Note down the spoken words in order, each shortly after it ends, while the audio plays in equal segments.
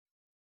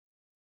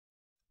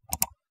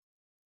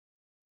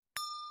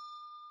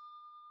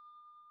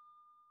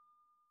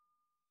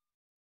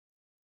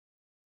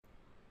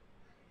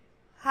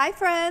Hi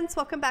friends,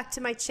 welcome back to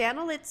my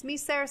channel. It's me,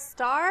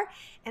 MESARASTARR,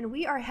 and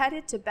we are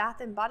headed to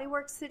Bath & Body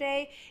Works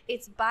today.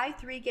 It's buy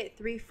 3 get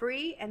 3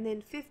 free, and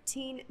then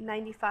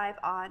 $15.95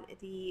 on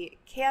the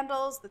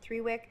candles, the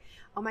 3-wick.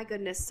 Oh my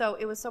goodness, so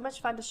it was so much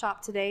fun to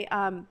shop today.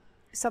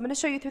 So I'm going to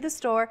show you through the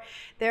store.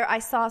 There I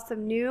saw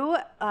some new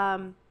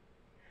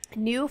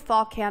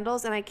fall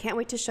candles, and I can't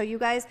wait to show you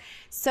guys.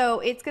 So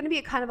it's going to be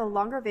a kind of a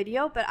longer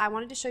video, but I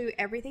wanted to show you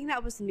everything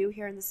that was new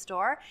here in the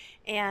store.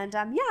 And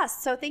yeah,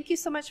 so thank you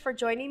so much for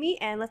joining me,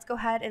 and let's go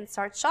ahead and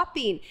start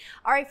shopping.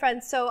 All right,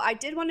 friends, so I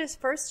did want to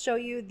first show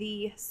you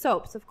the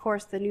soaps. Of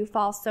course, the new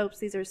fall soaps.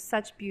 These are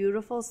such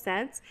beautiful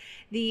scents.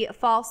 The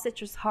fall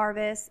citrus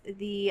harvest,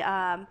 the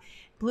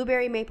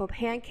blueberry maple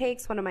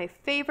pancakes, one of my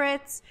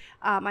favorites.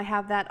 I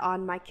have that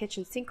on my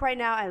kitchen sink right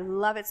now. I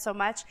love it so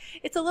much.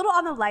 It's a little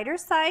on the lighter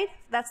side.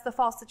 That's the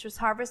fall citrus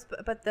harvest,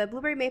 but the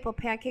blueberry maple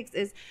pancakes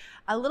is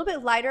a little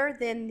bit lighter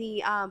than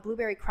the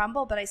blueberry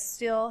crumble, but I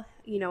still,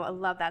 you know, I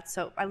love that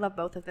soap. I love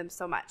both of them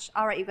so much.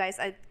 All right, you guys,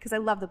 because I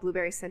love the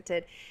blueberry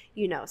scented,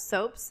 you know,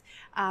 soaps.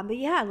 But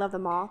yeah, I love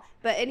them all.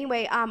 But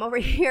anyway, over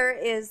here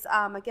is,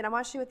 again, I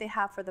want to show you what they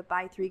have for the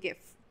buy 3 get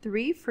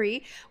 3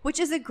 free, which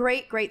is a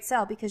great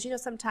sale, because you know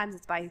sometimes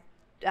it's buy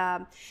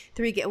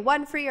 3 get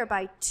 1 free or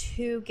buy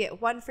 2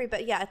 get 1 free,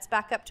 but yeah, it's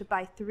back up to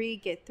buy 3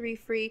 get 3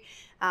 free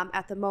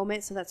at the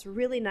moment, so that's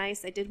really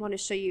nice. I did want to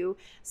show you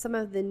some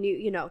of the new,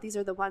 you know, these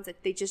are the ones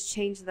that they just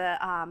changed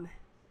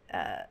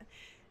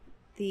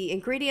the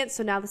ingredients.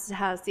 So now this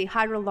has the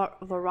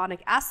hyaluronic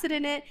acid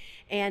in it,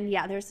 and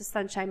yeah, there's the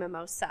sunshine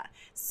mimosa.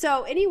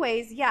 So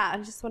anyways, yeah, I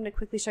just wanted to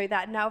quickly show you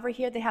that. Now over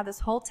here they have this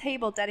whole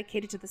table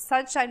dedicated to the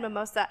sunshine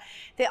mimosa.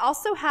 They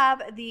also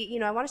have the, you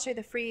know, I want to show you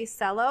the free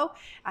cello.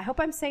 I hope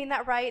I'm saying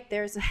that right.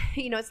 There's,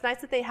 you know, it's nice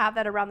that they have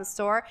that around the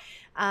store,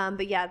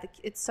 but yeah,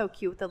 it's so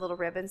cute with the little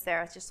ribbons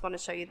there. I just want to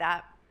show you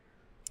that.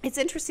 It's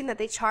interesting that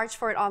they charge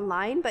for it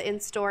online, but in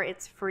store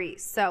it's free.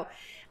 So,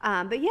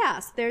 but yeah,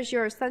 so there's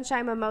your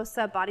Sunshine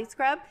Mimosa body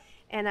scrub.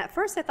 And at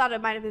first I thought it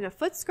might have been a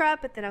foot scrub,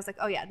 but then I was like,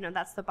 oh yeah, no,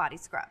 that's the body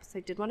scrub. So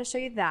I did want to show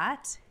you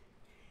that.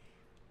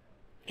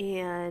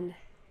 And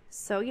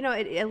so, you know,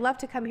 I love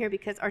to come here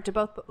because, or to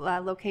both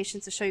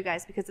locations to show you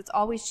guys, because it's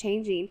always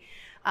changing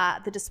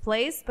the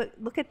displays. But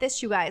look at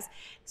this, you guys.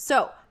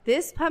 So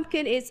this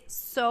pumpkin is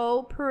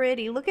so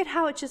pretty. Look at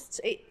how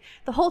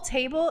the whole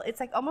table,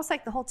 it's like almost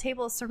like the whole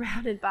table is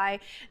surrounded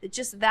by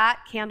just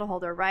that candle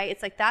holder, right?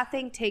 It's like that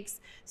thing takes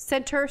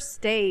center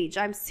stage.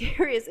 I'm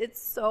serious. It's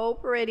so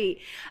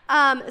pretty.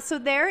 So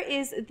there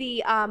is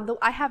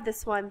I have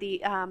this one,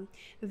 the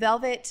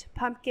velvet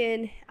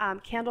pumpkin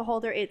candle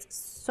holder. It's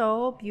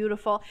so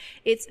beautiful.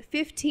 It's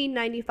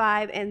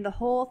 $15.95, and the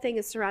whole thing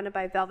is surrounded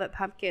by velvet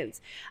pumpkins.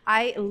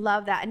 I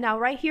love that. And now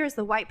right here is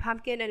the white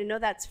pumpkin, and I know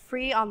that's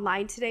free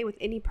online today with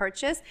any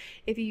purchase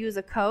if you use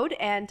a code.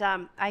 And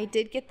I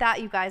did get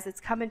that, you guys.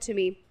 It's coming to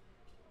me.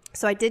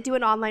 So I did do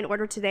an online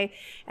order today,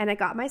 and I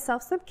got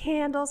myself some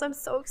candles. I'm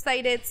so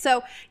excited.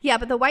 So yeah,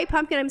 but the white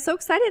pumpkin, I'm so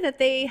excited that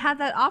they had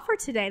that offer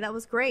today. That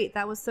was great.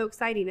 That was so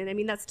exciting. And I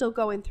mean, that's still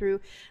going through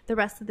the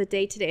rest of the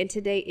day today, and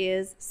today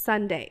is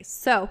Sunday.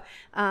 So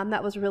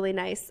that was really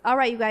nice. All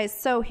right, you guys.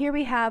 So here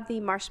we have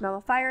the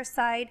marshmallow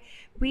fireside.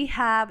 We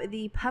have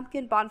the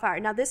pumpkin bonfire.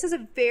 Now this is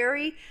a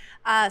very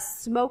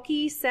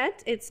smoky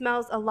scent. It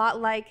smells a lot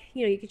like,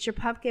 you know, you get your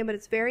pumpkin, but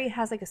it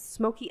has like a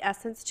smoky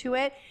essence to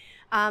it.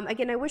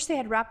 Again, I wish they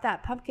had wrapped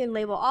that pumpkin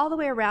label all the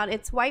way around.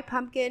 It's white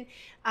pumpkin,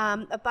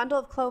 a bundle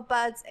of clove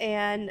buds,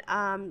 and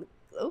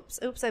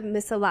oops, I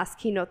missed the last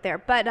keynote there.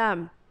 But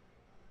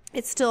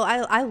it's still,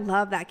 I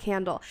love that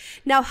candle.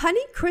 Now,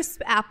 honey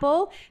crisp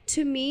apple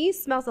to me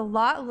smells a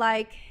lot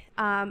like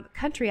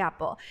country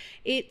apple.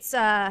 It's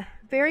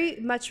very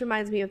much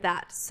reminds me of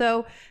that.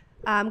 So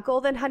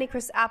golden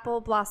honeycrisp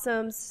apple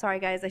blossoms. Sorry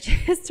guys, I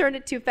just turned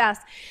it too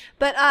fast.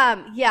 But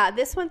yeah,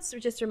 this one's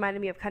just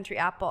reminded me of country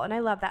apple, and I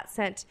love that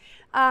scent.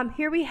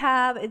 Here we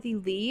have the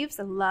leaves.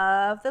 I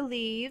love the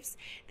leaves.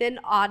 Then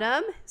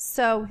autumn.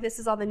 So this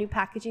is all the new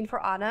packaging for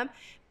autumn.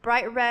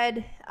 Bright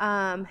red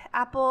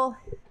apple,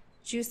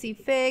 juicy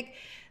fig.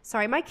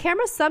 Sorry, my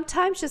camera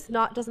sometimes just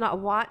does not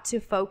want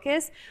to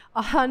focus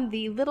on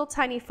the little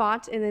tiny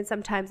font, and then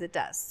sometimes it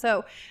does.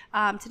 So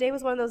today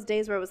was one of those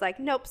days where it was like,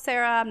 nope,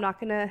 Sarah, I'm not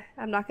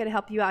gonna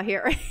help you out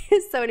here.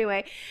 So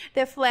anyway,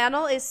 the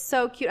flannel is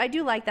so cute. I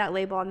do like that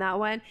label on that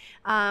one.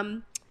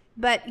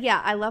 But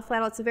yeah, I love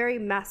flannel. It's a very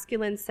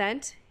masculine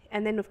scent.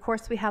 And then of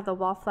course we have the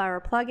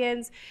wallflower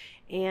plugins,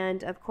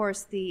 and of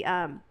course the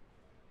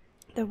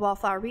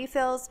wallflower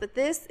refills. But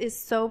this is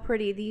so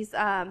pretty. These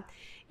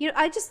you know,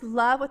 I just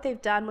love what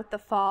they've done with the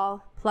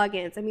fall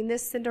plugins. I mean,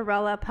 this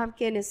Cinderella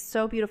pumpkin is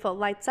so beautiful. It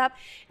lights up.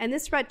 And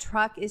this red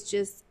truck is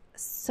just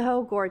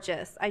so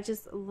gorgeous. I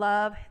just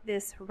love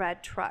this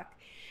red truck.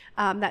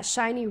 That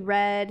shiny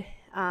red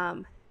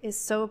is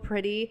so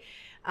pretty.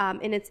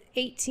 And it's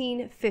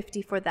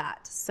 $18.50 for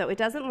that. So it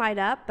doesn't light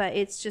up, but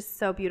it's just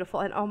so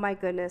beautiful. And oh my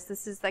goodness,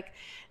 this is like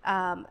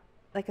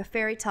a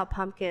fairy tale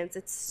pumpkins.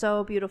 It's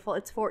so beautiful.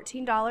 It's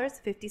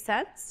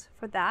 $14.50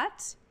 for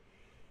that.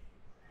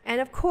 And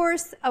of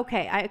course,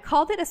 okay, I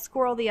called it a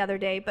squirrel the other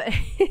day, but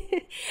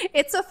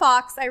it's a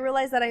fox. I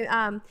realized that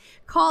I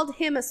called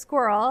him a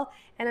squirrel,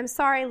 and I'm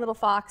sorry, little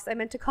fox. I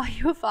meant to call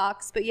you a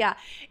fox, but yeah,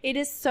 it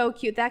is so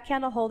cute. That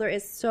candle holder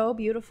is so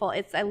beautiful.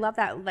 I love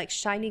that like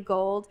shiny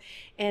gold,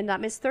 and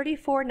it's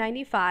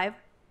 $34.95.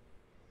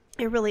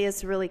 It really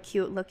is really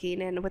cute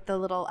looking, and with the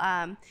little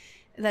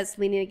that's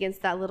leaning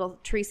against that little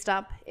tree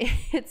stump.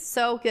 It's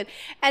so good.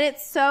 And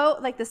it's so,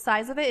 like, the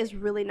size of it is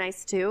really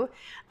nice too.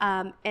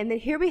 And then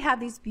here we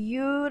have these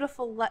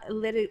beautiful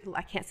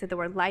I can't say the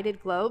word,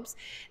 lighted globes.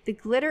 The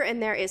glitter in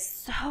there is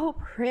so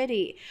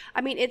pretty.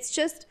 I mean, it's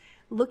just,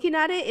 looking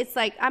at it, it's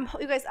like,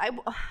 you guys,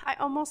 I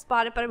almost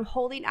bought it, but I'm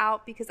holding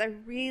out because I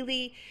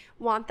really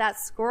want that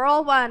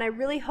squirrel one. I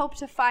really hope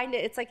to find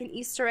it. It's like an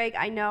Easter egg.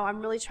 I know. I'm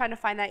really trying to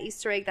find that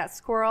Easter egg, that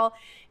squirrel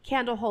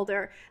candle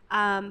holder.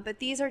 But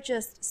these are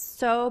just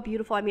so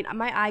beautiful. I mean,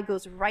 my eye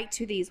goes right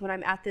to these when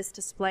I'm at this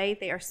display.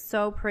 They are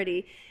so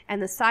pretty. And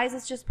the size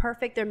is just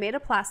perfect. They're made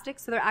of plastic,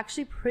 so they're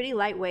actually pretty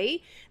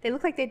lightweight. They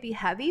look like they'd be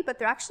heavy, but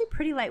they're actually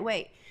pretty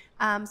lightweight.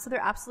 So they're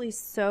absolutely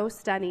so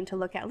stunning to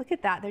look at. Look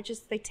at that. They're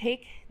just, they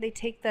take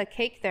the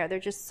cake there. They're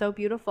just so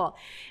beautiful.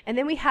 And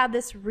then we have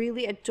this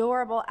really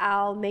adorable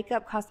owl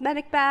makeup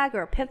cosmetic bag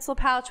or pencil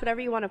pouch, whatever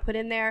you want to put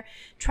in there,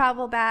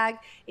 travel bag.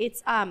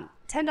 It's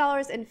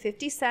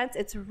 $10.50.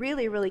 It's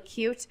really, really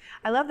cute.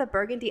 I love the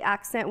burgundy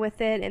accent with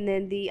it. And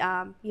then the,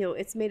 you know,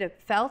 it's made of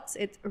felt.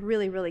 It's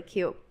really, really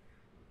cute.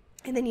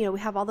 And then, you know, we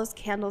have all those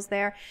candles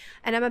there.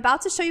 And I'm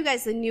about to show you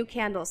guys the new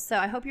candles. So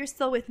I hope you're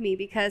still with me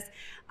because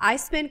I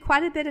spend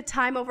quite a bit of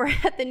time over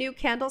at the new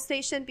candle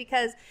station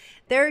because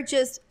they're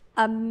just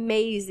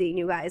amazing,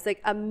 you guys,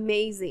 like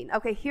amazing.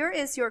 Okay, here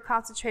is your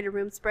concentrated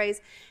room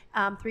sprays,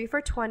 3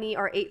 for $20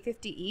 or $8.50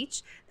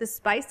 each. The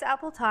spiced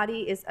apple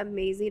toddy is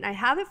amazing. I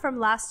have it from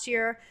last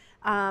year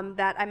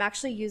that I'm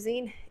actually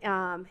using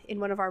in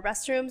one of our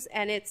restrooms,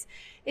 and it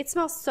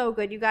smells so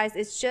good, you guys.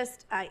 It's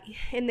just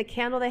in the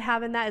candle they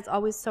have in that is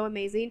always so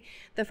amazing.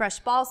 The fresh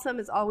balsam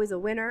is always a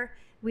winner.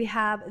 We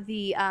have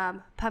the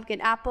pumpkin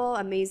apple,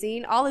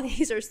 amazing. All of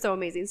these are so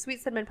amazing.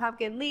 Sweet cinnamon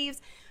pumpkin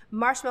leaves,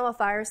 marshmallow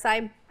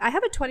fireside. I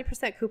have a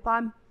 20%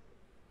 coupon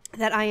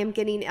that I am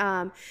getting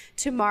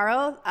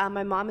tomorrow.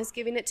 My mom is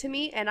giving it to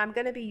me, and I'm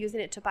going to be using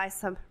it to buy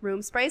some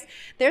room sprays.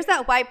 There's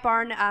that White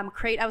Barn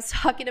crate I was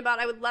talking about.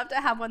 I would love to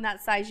have one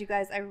that size, you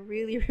guys. I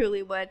really,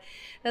 really would.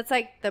 That's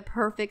like the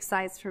perfect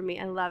size for me.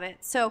 I love it.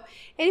 So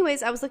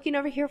anyways, I was looking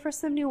over here for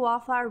some new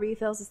wallflower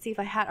refills to see if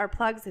I had our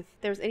plugs, if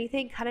there's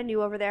anything kind of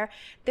new over there.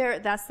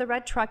 That's the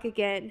red truck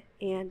again,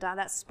 and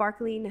that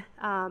sparkling,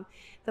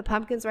 the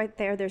pumpkins right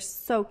there. They're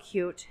so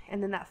cute.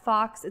 And then that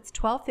fox, it's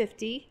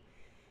 $12.50.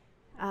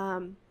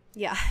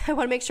 Yeah, I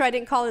want to make sure I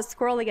didn't call it a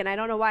squirrel again. I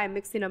don't know why I'm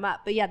mixing them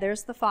up. But yeah,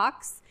 there's the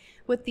fox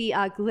with the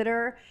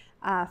glitter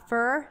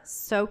fur.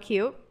 So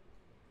cute.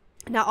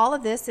 Now, all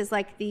of this is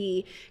like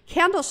the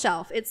candle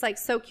shelf. It's like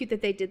so cute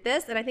that they did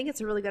this, and I think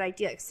it's a really good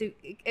idea. So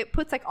it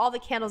puts like all the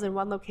candles in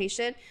one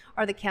location,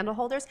 or the candle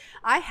holders.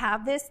 I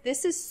have this.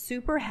 This is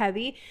super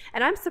heavy,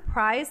 and I'm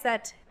surprised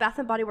that Bath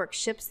 & Body Works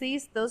ships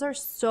these. Those are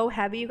so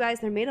heavy, you guys.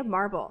 They're made of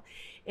marble.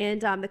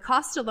 And the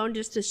cost alone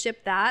just to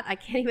ship that, I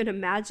can't even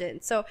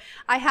imagine. So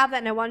I have that,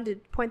 and I wanted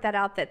to point that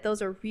out, that those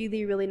are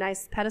really, really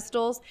nice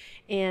pedestals,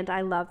 and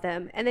I love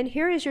them. And then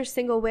here is your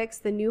single wicks,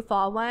 the new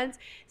fall ones.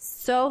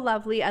 So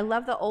lovely. I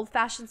love the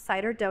old-fashioned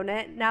cider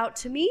donut. Now,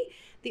 to me,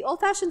 the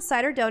old-fashioned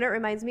cider donut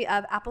reminds me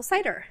of apple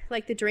cider,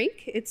 like the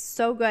drink. It's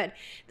so good.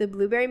 The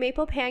blueberry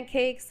maple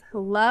pancakes,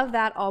 love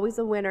that. Always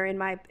a winner in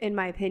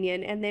my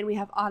opinion. And then we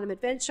have Autumn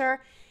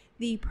Adventure.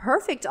 The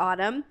perfect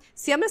autumn.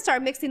 See, I'm going to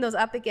start mixing those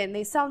up again.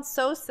 They sound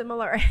so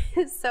similar.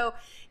 So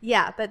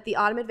yeah, but the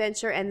Autumn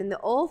Adventure, and then the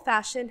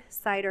old-fashioned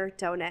cider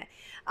donut.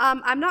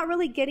 I'm not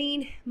really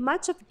getting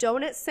much of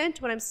donut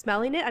scent when I'm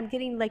smelling it. I'm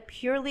getting like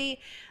purely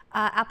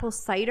apple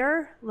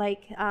cider,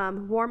 like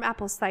warm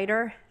apple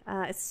cider.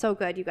 It's so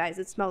good, you guys.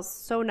 It smells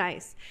so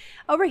nice.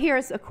 Over here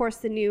is, of course,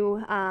 the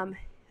new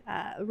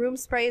room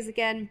sprays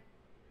again.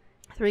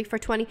 3 for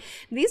 $20.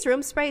 These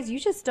room sprays, you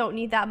just don't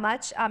need that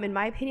much. In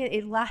my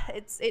opinion,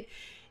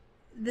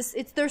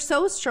 they're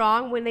so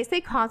strong. When they say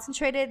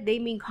concentrated, they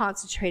mean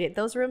concentrated.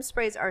 Those room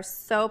sprays are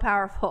so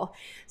powerful.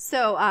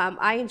 So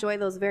I enjoy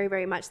those very,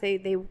 very much.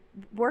 They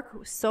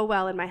work so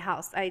well in my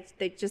house.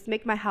 They just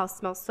make my house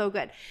smell so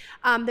good.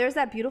 There's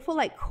that beautiful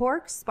like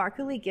cork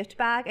sparkly gift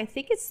bag. I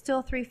think it's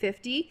still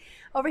 $3.50.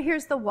 Over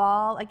here's the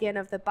wall again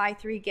of the buy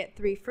 3 get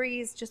 3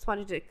 frees. Just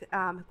wanted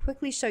to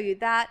quickly show you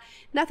that.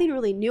 Nothing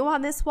really new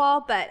on this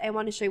wall, but I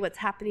want to show you what's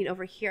happening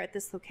over here at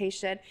this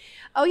location.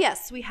 Oh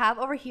yes, we have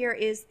over here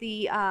is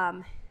the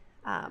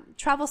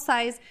travel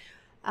size,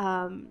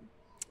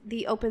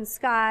 the open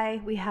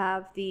sky. We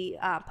have the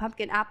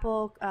pumpkin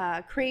apple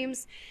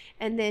creams,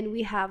 and then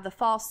we have the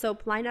fall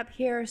soap lineup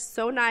here.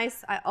 So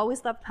nice. I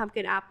always love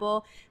pumpkin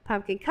apple,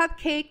 pumpkin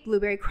cupcake,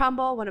 blueberry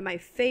crumble, one of my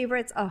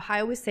favorites. Oh,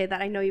 I always say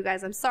that. I know, you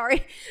guys, I'm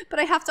sorry, but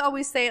I have to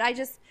always say it.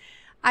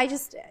 I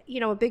just, you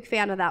know, a big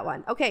fan of that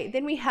one. Okay,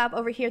 then we have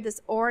over here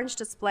this orange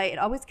display. It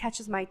always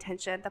catches my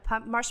attention.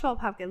 The marshmallow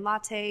pumpkin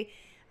latte,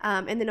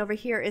 and then over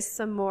here is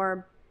some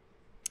more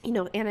you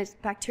know,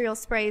 antibacterial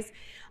sprays.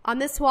 On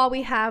this wall,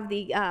 we have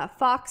the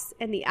fox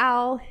and the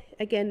owl.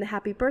 Again, the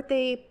happy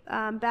birthday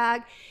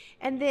bag.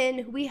 And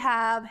then we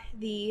have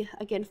the,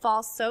 again,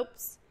 fall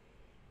soaps.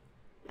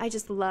 I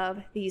just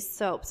love these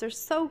soaps. They're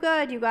so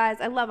good, you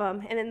guys. I love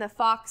them. And then the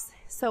fox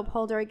soap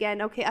holder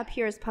again. Okay, up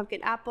here is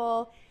pumpkin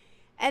apple.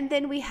 And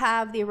then we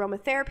have the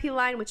aromatherapy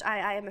line, which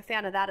I am a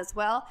fan of that as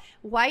well.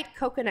 White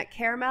coconut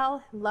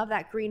caramel. Love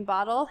that green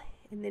bottle.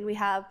 And then we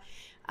have,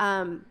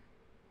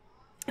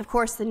 of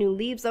course, the new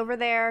leaves over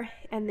there.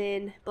 And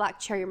then black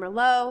cherry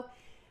merlot.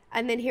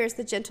 And then here's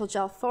the gentle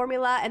gel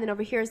formula. And then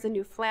over here is the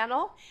new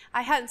flannel.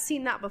 I hadn't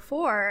seen that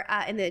before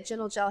in the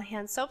gentle gel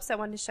hand soap, so I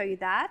wanted to show you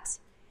that.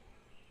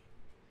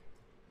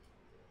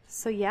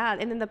 So yeah,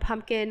 and then the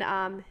pumpkin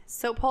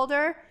soap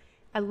holder.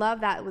 I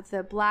love that with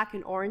the black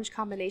and orange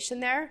combination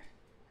there.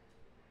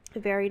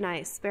 Very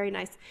nice, very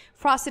nice.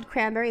 Frosted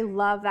cranberry,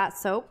 love that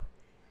soap.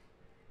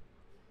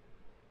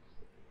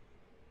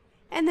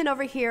 And then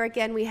over here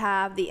again we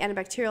have the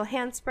antibacterial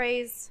hand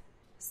sprays,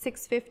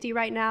 $6.50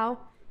 right now.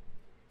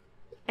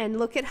 And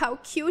look at how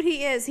cute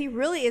he is. He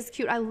really is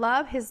cute. I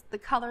love the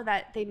color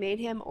that they made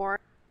him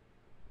orange.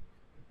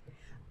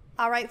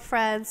 All right,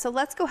 friends, so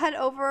let's go ahead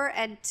over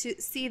and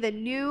to see the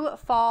new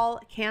fall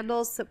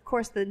candles. Of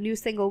course, the new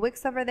single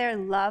wicks over there.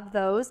 Love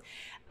those.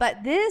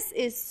 But this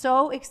is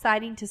so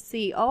exciting to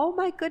see. Oh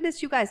my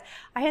goodness, you guys.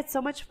 I had so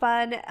much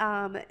fun,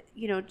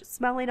 you know,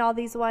 smelling all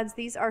these ones.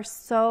 These are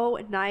so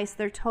nice.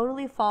 They're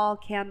totally fall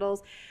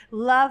candles.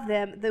 Love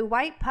them. The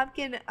white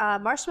pumpkin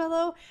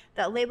marshmallow,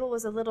 that label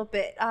was a little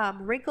bit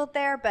wrinkled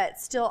there, but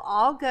still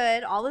all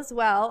good. All is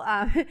well.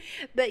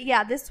 But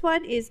yeah, this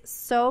one is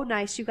so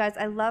nice, you guys.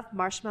 I love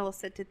marshmallow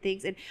scented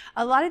things. And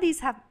a lot of these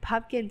have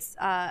pumpkins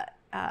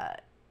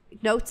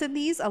notes in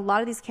these. A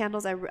lot of these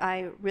candles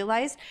I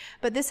realized,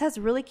 but this has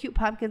really cute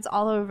pumpkins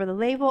all over the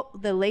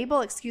label,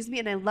 excuse me.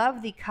 And I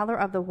love the color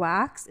of the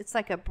wax. It's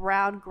like a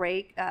brown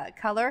gray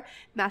color,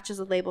 matches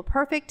the label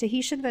perfect.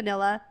 Tahitian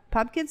vanilla,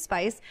 pumpkin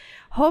spice,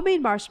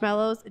 homemade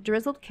marshmallows,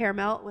 drizzled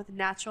caramel with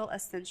natural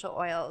essential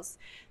oils.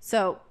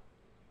 So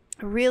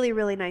really,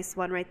 really nice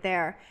one right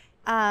there.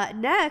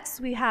 Next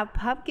we have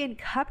pumpkin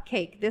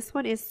cupcake. This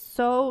one is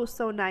so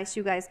nice,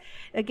 you guys.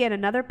 Again,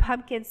 another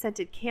pumpkin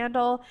scented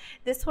candle.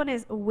 This one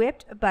is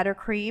whipped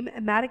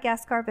buttercream,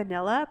 Madagascar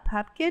vanilla,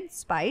 pumpkin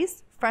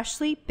spice,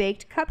 freshly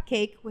baked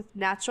cupcake with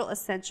natural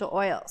essential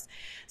oils.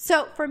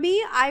 So for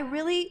me, I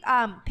really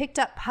picked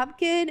up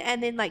pumpkin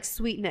and then like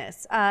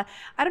sweetness. I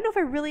don't know if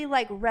I really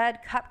like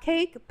red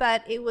cupcake,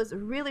 but it was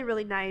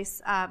really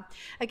nice.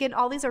 Again,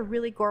 all these are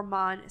really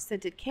gourmand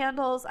scented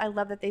candles. I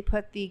love that they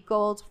put the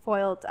gold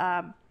foiled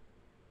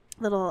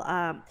little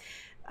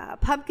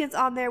pumpkins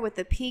on there with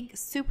the pink,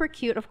 super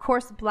cute. Of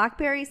course,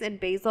 blackberries and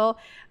basil.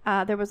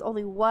 There was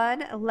only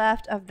one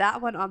left of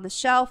that one on the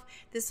shelf.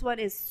 This one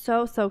is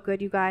so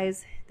good, you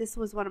guys. This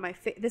is one of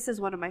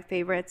my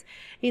favorites.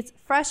 It's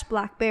fresh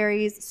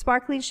blackberries,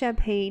 sparkling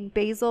champagne,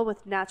 basil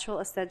with natural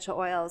essential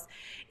oils.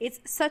 It's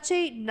such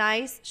a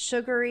nice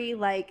sugary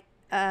like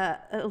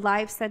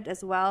live scent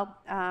as well.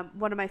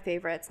 One of my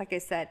favorites, like I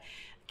said.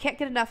 Can't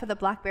get enough of the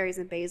blackberries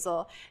and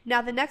basil.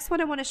 Now the next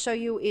one I want to show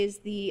you is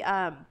the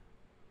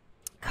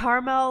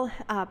caramel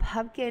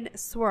pumpkin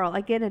swirl.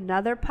 Again,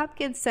 another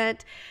pumpkin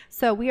scent.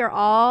 So we are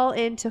all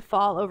into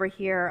fall over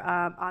here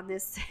on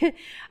this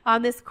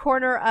on this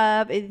corner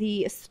of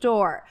the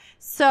store.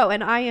 So,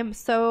 and I am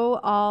so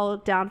all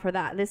down for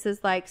that. This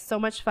is like so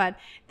much fun.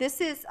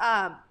 This is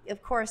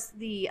of course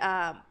the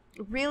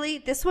really,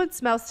 this one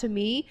smells to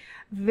me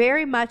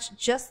very much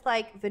just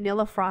like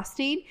vanilla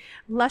frosting.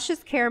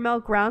 Luscious caramel,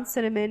 ground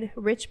cinnamon,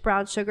 rich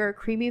brown sugar,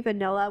 creamy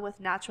vanilla with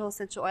natural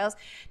essential oils.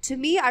 To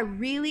me,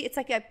 it's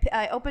like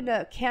I opened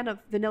a can of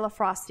vanilla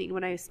frosting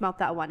when I smelled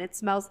that one. It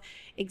smells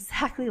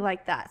exactly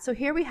like that. So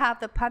here we have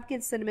the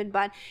pumpkin cinnamon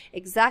bun,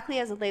 exactly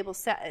as the label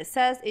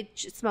says. It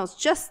smells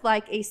just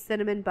like a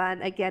cinnamon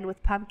bun, again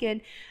with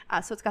pumpkin.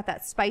 So it's got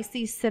that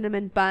spicy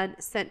cinnamon bun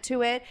scent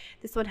to it.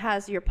 This one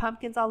has your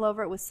pumpkins all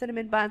over it with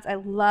cinnamon buns. I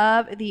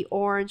love the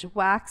orange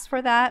wax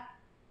for that.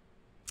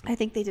 I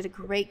think they did a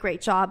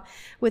great job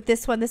with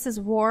this one. This is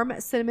warm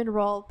cinnamon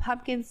roll,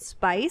 pumpkin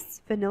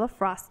spice, vanilla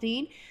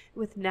frosting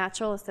with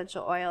natural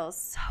essential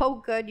oils. So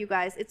good, you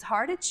guys. It's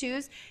hard to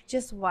choose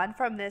just one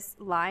from this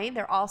line.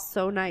 They're all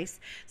so nice.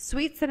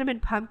 Sweet cinnamon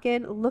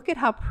pumpkin. Look at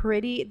how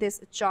pretty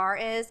this jar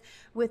is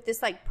with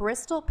this like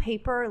Bristol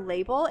paper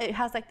label. It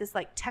has like this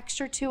like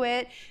texture to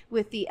it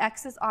with the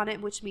X's on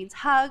it, which means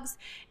hugs,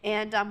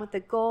 and with the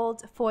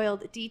gold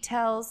foiled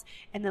details.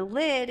 And the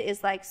lid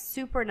is like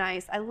super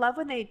nice. I love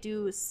when they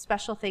do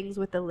special things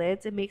with the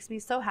lids. It makes me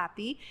so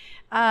happy.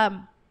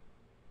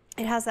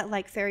 It has that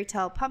like fairy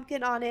tale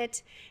pumpkin on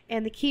it,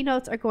 and the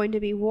keynotes are going to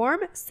be warm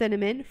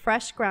cinnamon,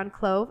 fresh ground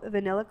clove,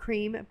 vanilla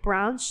cream,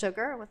 brown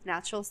sugar with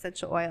natural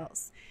essential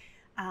oils.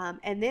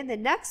 And then the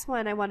next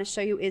one I want to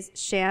show you is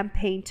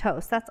champagne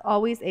toast. That's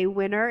always a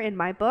winner in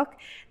my book.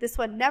 This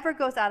one never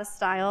goes out of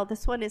style.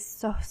 This one is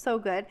so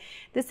good.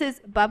 This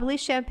is bubbly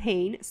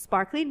champagne,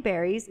 sparkling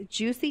berries,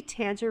 juicy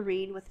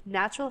tangerine with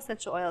natural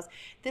essential oils.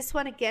 This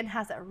one again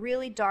has a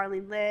really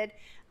darling lid.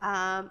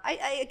 I'm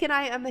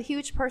a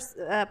huge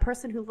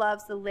person who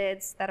loves the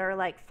lids that are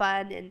like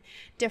fun and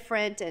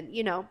different, and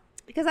you know,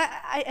 because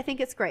I think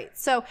it's great.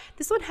 So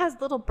this one has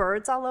little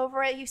birds all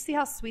over it. You see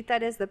how sweet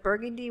that is, the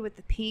burgundy with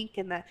the pink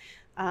and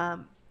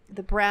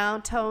the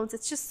brown tones.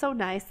 It's just so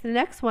nice. The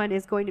next one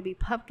is going to be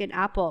pumpkin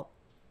apple.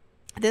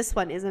 This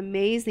one is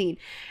amazing.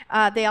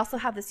 They also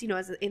have this, you know,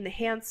 as in the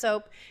hand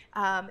soap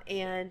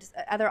and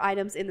other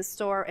items in the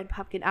store, and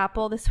pumpkin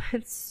apple. This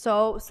one's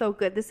so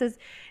good. This is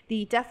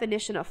the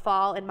definition of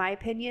fall, in my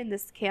opinion,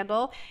 this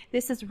candle.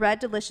 This is red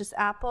delicious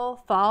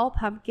apple, fall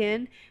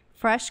pumpkin,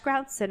 fresh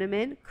ground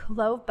cinnamon,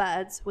 clove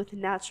buds with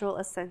natural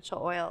essential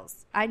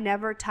oils. I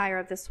never tire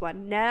of this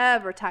one.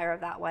 Never tire of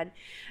that one.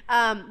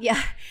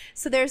 Yeah.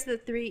 So there's the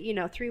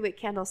 3-wick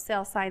candle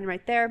sale sign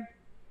right there.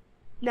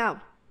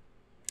 Now,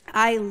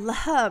 I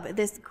love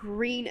this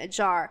green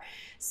jar.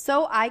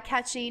 So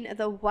eye-catching,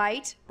 the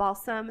white,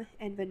 balsam,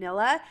 and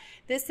vanilla.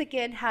 This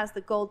again has the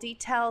gold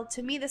detail.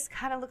 To me, this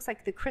kind of looks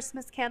like the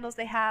Christmas candles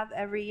they have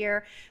every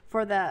year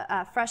for the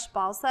fresh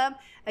balsam.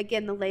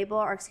 Again, the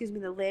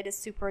lid is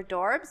super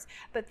adorbs.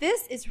 But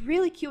this is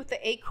really cute with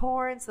the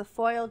acorns, the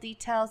foil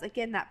details.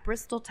 Again, that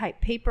Bristol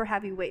type paper,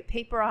 heavyweight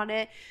paper on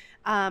it.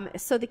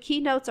 So the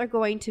keynotes are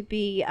going to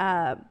be...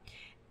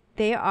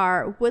 they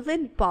are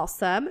woodland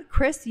balsam,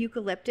 crisp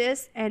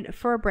eucalyptus, and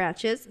fir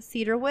branches,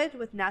 cedarwood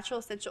with natural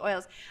essential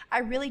oils. I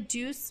really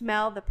do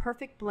smell the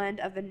perfect blend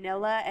of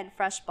vanilla and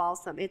fresh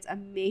balsam. It's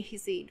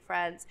amazing,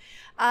 friends.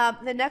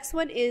 The next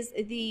one is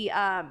the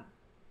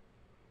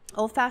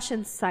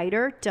old-fashioned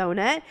cider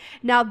donut.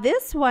 Now,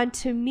 this one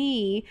to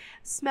me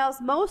smells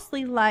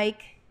mostly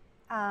like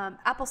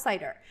apple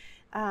cider.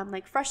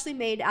 Like freshly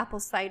made apple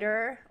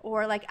cider,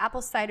 or like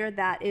apple cider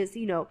that is,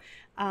 you know,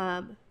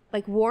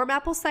 like warm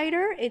apple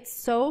cider. It's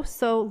so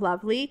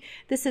lovely.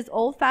 This is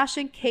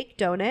old-fashioned cake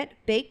donut,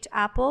 baked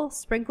apple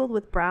sprinkled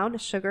with brown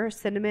sugar,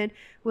 cinnamon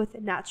with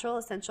natural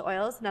essential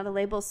oils. Now the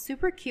label is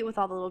super cute with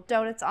all the little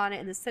donuts on it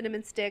and the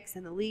cinnamon sticks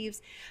and the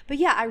leaves. But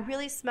yeah, I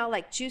really smell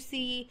like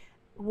juicy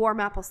warm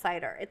apple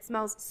cider. It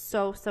smells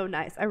so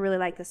nice. I really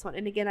like this one.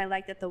 And again, I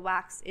like that the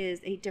wax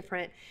is a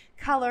different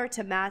color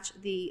to match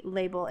the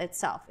label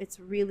itself. It's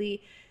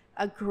really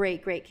a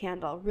great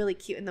candle. Really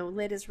cute. And the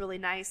lid is really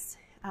nice.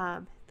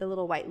 The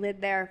little white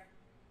lid there.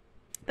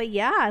 But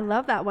yeah, I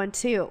love that one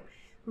too.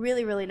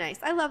 Really nice.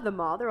 I love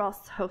them all. They're all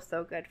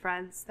so good,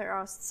 friends. They're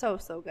all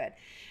so good.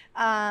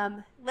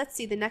 Let's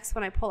see the next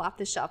one I pull off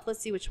the shelf. Let's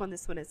see which one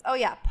this one is. Oh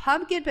yeah,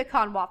 pumpkin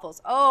pecan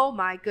waffles. Oh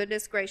my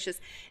goodness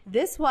gracious.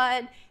 This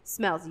one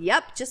smells,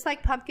 just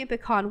like pumpkin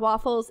pecan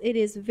waffles. It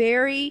is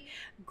very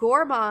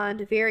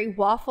gourmand, very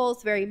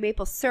waffles, very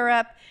maple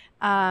syrup.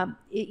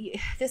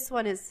 This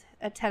one is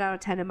a 10 out of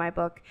 10 in my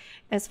book.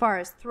 As far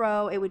as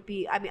throw, it would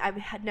be, I mean, I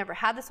had never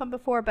had this one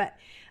before, but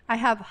I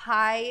have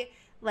high,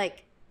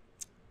 like,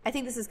 I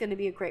think this is going to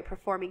be a great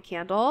performing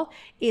candle.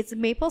 It's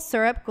maple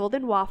syrup,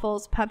 golden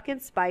waffles, pumpkin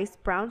spice,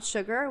 brown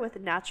sugar with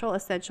natural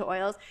essential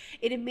oils.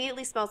 It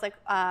immediately smells like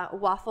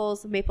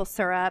waffles, maple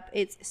syrup.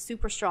 It's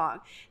super strong.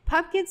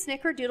 Pumpkin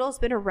snickerdoodle has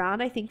been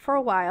around, I think, for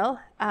a while.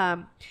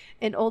 An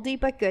oldie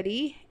but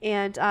goodie.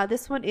 And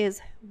this one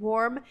is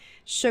warm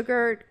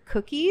sugar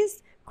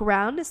cookies,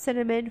 ground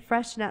cinnamon,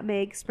 fresh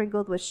nutmeg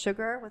sprinkled with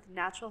sugar with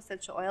natural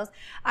essential oils.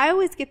 I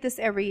always get this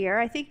every year.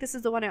 I think this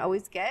is the one I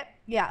always get.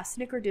 Yeah,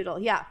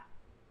 snickerdoodle. Yeah.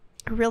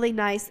 Really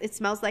nice. It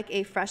smells like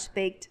a fresh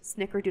baked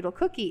snickerdoodle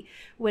cookie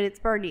when it's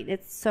burning.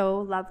 It's so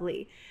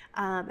lovely.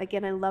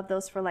 Again, I love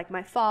those for like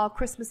my fall,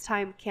 Christmas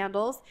time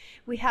candles.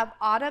 We have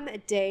Autumn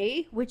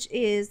Day, which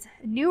is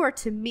newer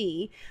to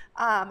me.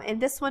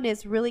 And this one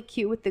is really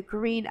cute with the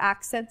green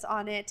accents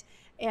on it.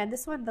 And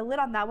this one, the lid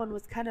on that one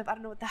was kind of, I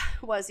don't know what that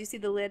was. You see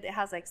the lid, it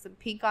has like some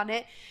pink on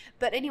it.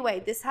 But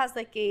anyway, this has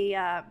like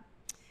a,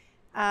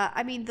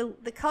 I mean,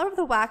 the color of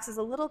the wax is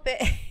a little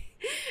bit...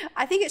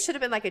 I think it should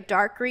have been like a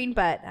dark green,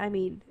 but I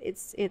mean, it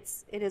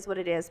is what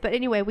it is. But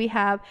anyway, we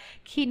have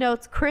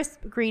keynotes,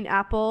 crisp green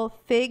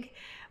apple, fig.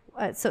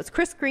 So it's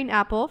crisp green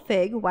apple,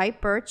 fig, white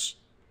birch,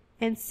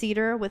 and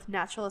cedar with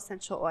natural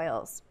essential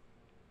oils.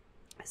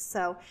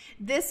 So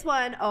this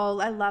one, oh,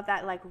 I love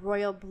that like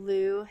royal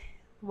blue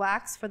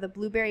wax for the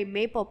blueberry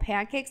maple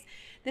pancakes.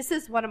 This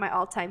is one of my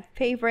all-time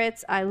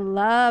favorites. I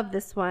love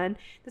this one.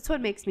 This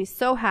one makes me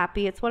so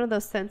happy. It's one of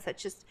those scents that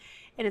just...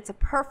 And it's a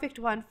perfect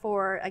one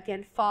for,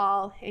 again,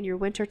 fall and your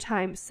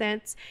wintertime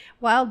scents.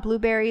 Wild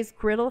blueberries,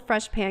 griddle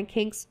fresh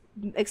pancakes,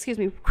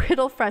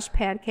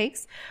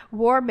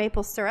 warm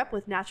maple syrup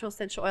with natural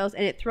essential oils,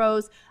 and it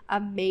throws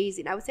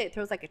amazing. I would say it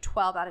throws like a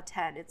 12 out of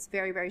 10. It's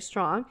very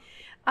strong.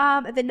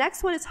 The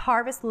next one is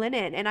Harvest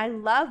Linen, and I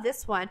love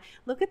this one.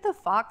 Look at the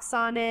fox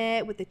on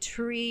it with the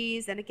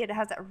trees, and again, it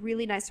has that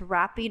really nice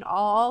wrapping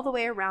all the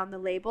way around the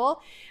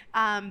label.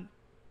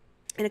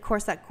 And of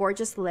course, that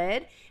gorgeous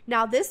lid.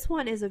 Now this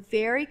one is a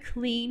very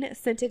clean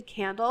scented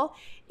candle.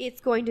 It's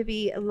going to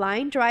be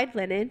line dried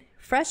linen,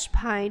 fresh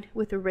pine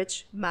with a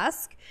rich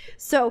musk.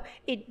 So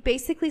it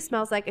basically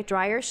smells like a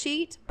dryer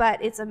sheet,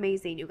 but it's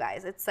amazing, you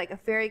guys. It's like a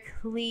very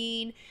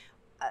clean,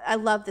 I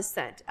love the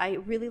scent. I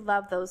really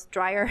love those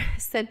dryer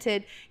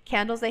scented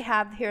candles they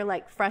have here,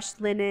 like fresh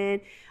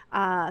linen,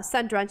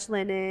 sun-drenched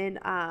linen,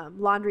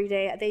 laundry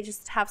day. They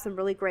just have some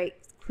really great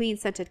clean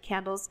scented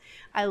candles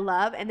I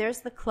love. And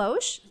there's the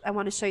cloche. I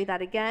want to show you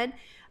that again.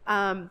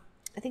 I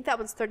think that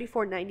one's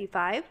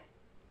 $34.95.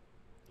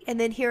 And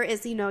then here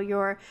is, you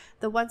know,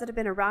 the ones that have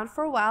been around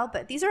for a while,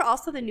 but these are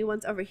also the new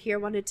ones over here.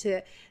 Wanted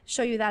to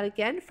show you that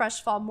again.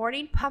 Fresh Fall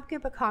Morning Pumpkin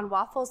Pecan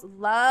Waffles.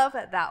 Love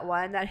that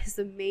one. That is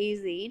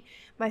amazing.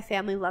 My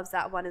family loves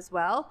that one as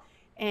well.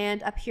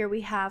 And up here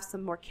we have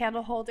some more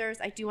candle holders.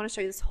 I do want to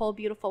show you this whole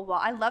beautiful wall.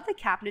 I love the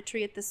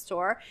cabinetry at this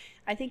store.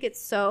 I think it's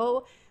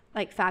so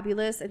like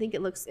fabulous. I think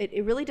it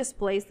really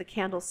displays the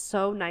candles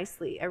so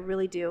nicely. I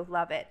really do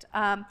love it.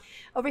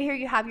 Over here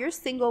you have your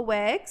single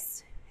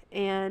wicks,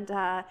 and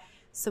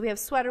so we have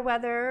sweater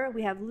weather,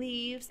 we have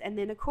leaves, and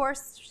then of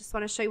course just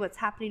want to show you what's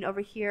happening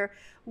over here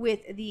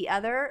with the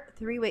other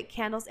 3-wick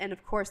candles, and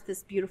of course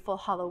this beautiful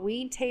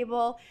Halloween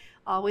table.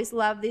 Always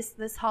love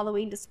this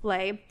Halloween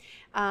display.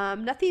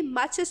 Nothing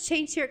much has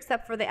changed here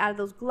except for they added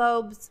those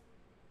globes,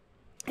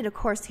 and of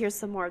course here's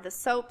some more of the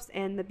soaps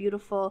and the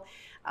beautiful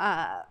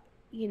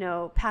you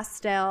know,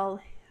 pastel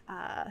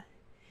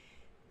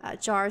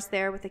jars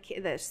there with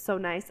they're so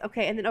nice.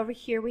 Okay, and then over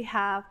here we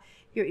have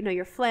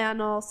your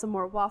flannel, some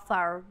more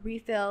wallflower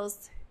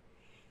refills,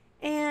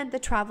 and the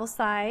travel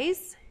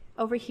size.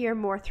 Over here,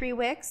 more 3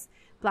 wicks,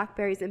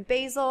 blackberries and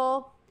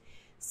basil,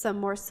 some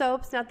more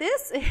soaps. Now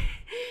this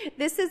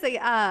is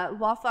a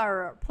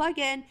wallflower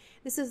plug-in.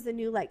 This is the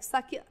new like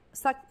I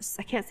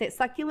can't say it,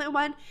 succulent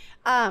one.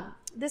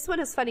 This one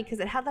is funny because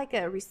it had like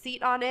a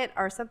receipt on it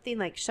or something,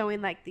 like showing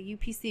like the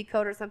UPC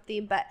code or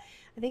something, but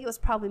I think it was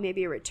probably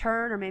maybe a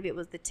return, or maybe it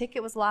was the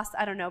ticket was lost.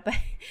 I don't know, but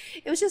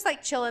it was just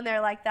like chilling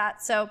there like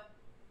that. So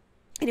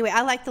anyway,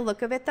 I like the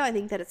look of it though. I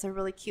think that it's a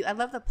really cute, I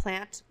love the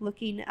plant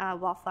looking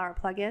wallflower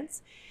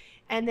plugins.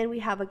 And then we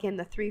have again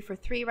the 3 for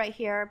 3 right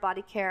here,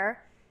 body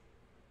care.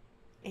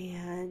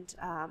 And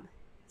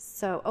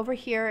so over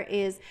here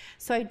is,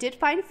 so I did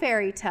find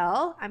Fairy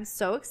Tale. I'm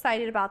so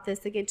excited about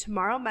this. Again,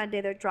 tomorrow, Monday,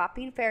 they're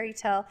dropping Fairy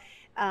Tale,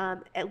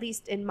 at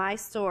least in my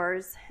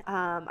stores.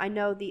 I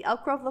know the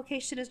Elk Grove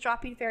location is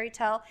dropping Fairy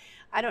Tale.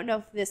 I don't know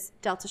if this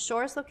Delta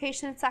Shores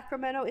location in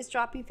Sacramento is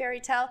dropping Fairy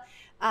Tale,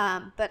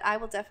 but I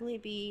will definitely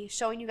be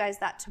showing you guys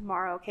that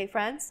tomorrow, okay,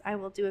 friends? I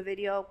will do a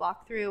video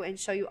walkthrough and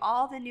show you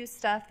all the new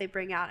stuff they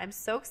bring out. I'm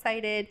so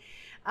excited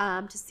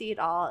to see it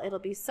all. It'll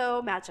be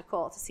so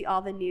magical to see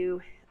all the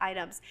new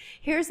items.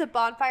 Here's a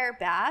bonfire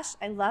bash.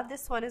 I love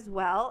this one as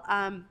well.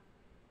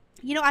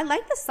 You know, I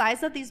like the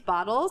size of these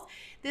bottles.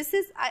 This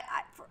is,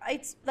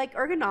 it's like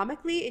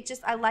ergonomically,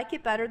 I like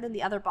it better than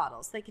the other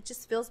bottles. Like it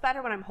just feels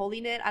better when I'm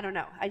holding it. I don't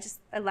know.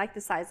 I like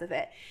the size of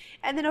it.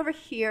 And then over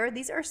here,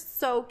 these are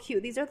so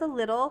cute. These are the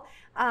little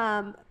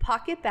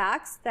pocket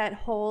bags that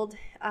hold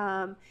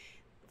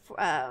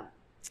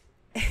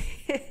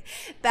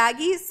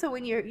baggies. So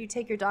when you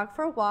take your dog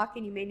for a walk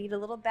and you may need a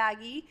little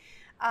baggie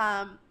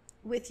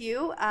with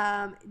you,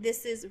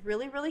 this is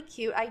really, really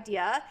cute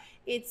idea.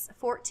 It's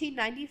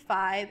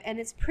 $14.95 and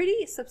it's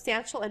pretty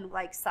substantial in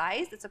like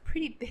size. It's a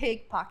pretty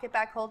big pocket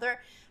bag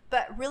holder,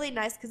 but really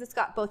nice because it's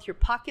got both your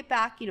pocket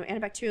bag, you know,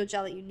 antibacterial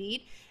gel that you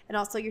need, and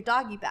also your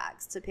doggy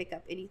bags to pick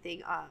up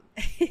anything,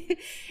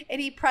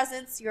 any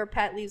presents your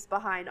pet leaves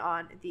behind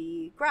on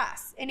the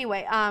grass.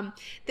 Anyway,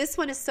 this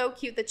one is so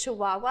cute. The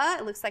Chihuahua,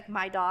 it looks like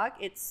my dog.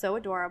 It's so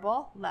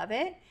adorable. Love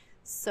it.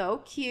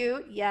 So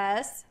cute.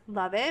 Yes,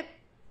 love it.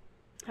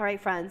 All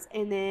right, friends,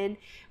 and then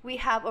we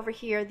have over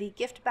here the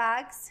gift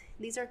bags.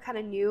 These are kind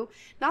of new.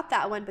 Not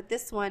that one, but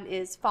this one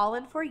is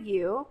Fallen for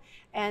You,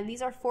 and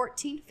these are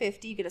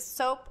 $14.50. You get a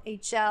soap, a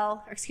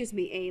gel, or excuse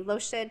me, a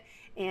lotion,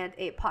 and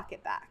a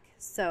pocket bag.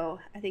 So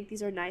I think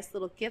these are nice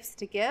little gifts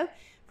to give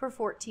for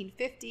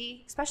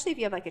 $14.50, especially if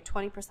you have like a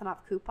 20%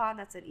 off coupon.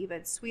 That's an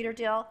even sweeter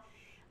deal.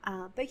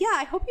 But yeah,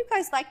 I hope you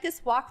guys like this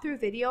walkthrough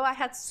video. I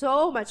had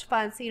so much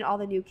fun seeing all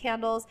the new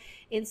candles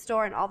in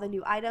store and all the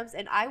new items,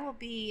 and I will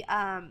be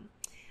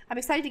I'm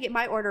excited to get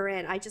my order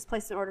in. I just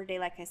placed an order today,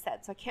 like I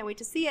said, so I can't wait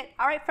to see it.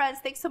 All right, friends,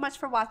 thanks so much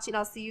for watching.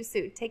 I'll see you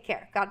soon. Take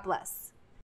care. God bless.